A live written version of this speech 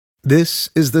This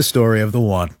is the story of the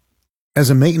one. As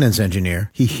a maintenance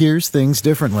engineer, he hears things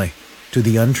differently. To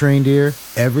the untrained ear,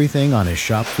 everything on his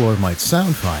shop floor might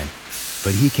sound fine,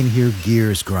 but he can hear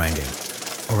gears grinding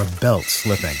or a belt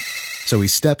slipping. So he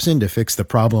steps in to fix the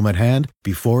problem at hand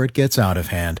before it gets out of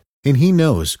hand. And he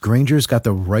knows Grainger's got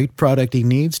the right product he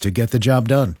needs to get the job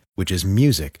done, which is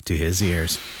music to his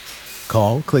ears.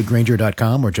 Call, click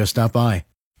Grainger.com, or just stop by.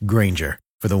 Grainger,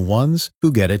 for the ones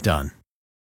who get it done.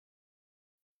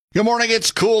 Good morning.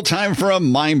 It's cool time for a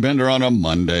mind bender on a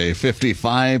Monday.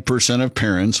 55% of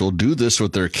parents will do this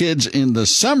with their kids in the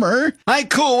summer. Hi,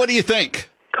 cool. What do you think?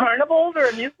 Carnivals or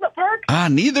amusement park?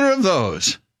 Neither of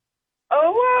those.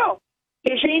 Oh, wow.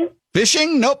 Fishing?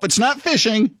 Fishing? Nope, it's not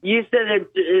fishing. You said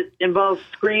it involves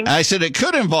screaming? I said it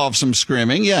could involve some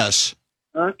screaming, yes.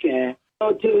 Okay.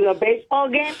 Go to the baseball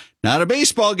game? Not a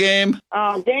baseball game.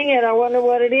 Oh, dang it. I wonder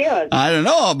what it is. I don't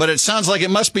know, but it sounds like it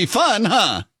must be fun,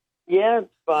 huh? Yeah, it's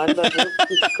fun, but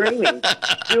it's screaming.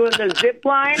 Doing the zip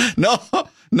line? No,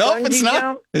 Bungee it's not.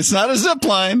 jump? It's not a zip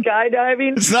line.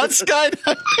 Skydiving? It's not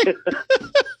skydiving.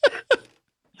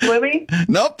 Swimming?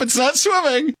 Nope, it's not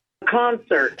swimming.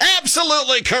 Concert?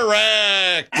 Absolutely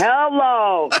correct.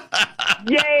 Hello.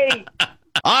 Yay.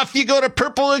 Off you go to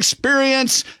Purple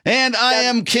Experience, and I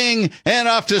am king, and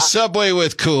off to Subway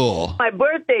with Cool. My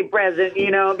birthday present,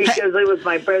 because it was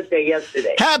my birthday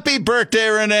yesterday. Happy birthday,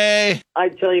 Renee. I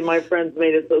tell you, my friends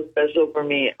made it so special for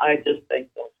me. I just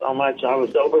thank them so much. I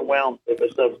was overwhelmed. It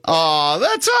was so. Oh,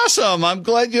 that's awesome. I'm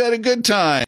glad you had a good time.